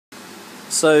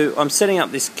So I'm setting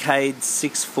up this Cade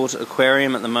 6-foot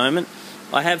aquarium at the moment.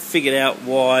 I have figured out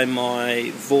why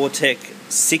my Vortec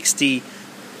 60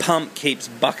 pump keeps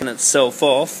bucking itself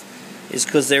off, is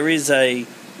because there is a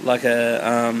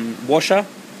washer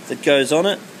that goes on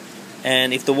it,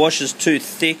 and if the washer's too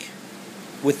thick,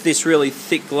 with this really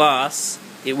thick glass,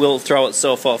 it will throw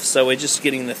itself off. So we're just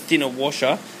getting the thinner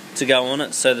washer to go on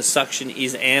it, so the suction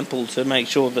is ample to make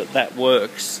sure that that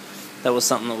works. That was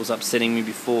something that was upsetting me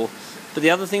before. But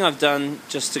the other thing I've done,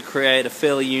 just to create a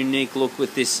fairly unique look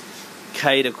with this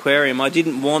Cade aquarium, I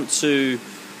didn't want to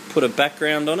put a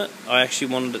background on it. I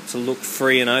actually wanted it to look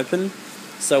free and open.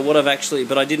 So what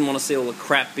but I didn't want to see all the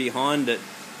crap behind it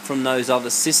from those other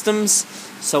systems.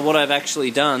 So what I've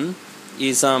actually done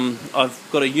is I've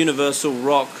got a universal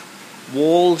rock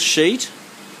wall sheet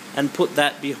and put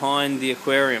that behind the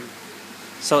aquarium.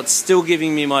 So it's still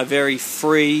giving me my very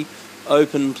free,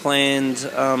 open planned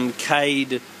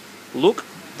Cade look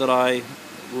that I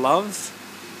love,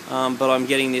 but I'm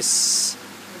getting this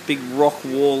big rock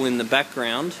wall in the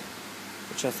background,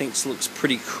 which I think looks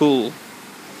pretty cool.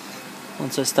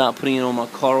 Once I start putting in all my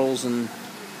corals and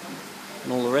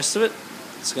all the rest of it,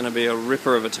 it's going to be a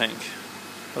ripper of a tank.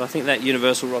 But I think that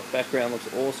universal rock background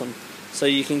looks awesome. So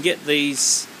you can get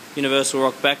these universal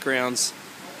rock backgrounds,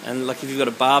 and like if you've got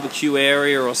a barbecue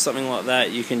area or something like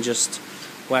that, you can just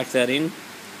whack that in.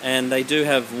 And they do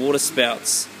have water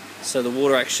spouts, so the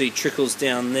water actually trickles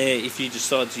down there if you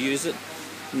decide to use it.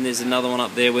 And there's another one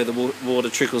up there where the water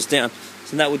trickles down.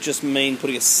 So that would just mean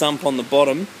putting a sump on the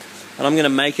bottom. And I'm going to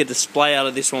make a display out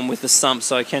of this one with the sump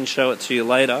so I can show it to you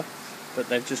later. But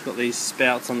they've just got these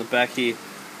spouts on the back here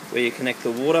where you connect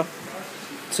the water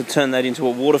to turn that into a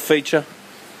water feature.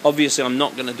 Obviously I'm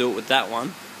not going to do it with that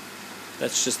one.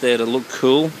 That's just there to look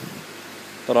cool.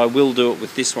 But I will do it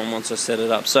with this one once I set it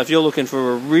up. So if you're looking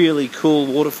for a really cool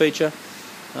water feature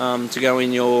to go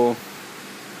in your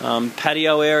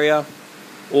patio area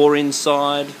or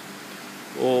inside,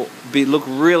 or look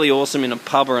really awesome in a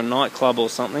pub or a nightclub or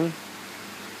something.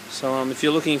 So if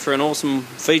you're looking for an awesome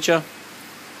feature,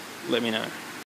 let me know.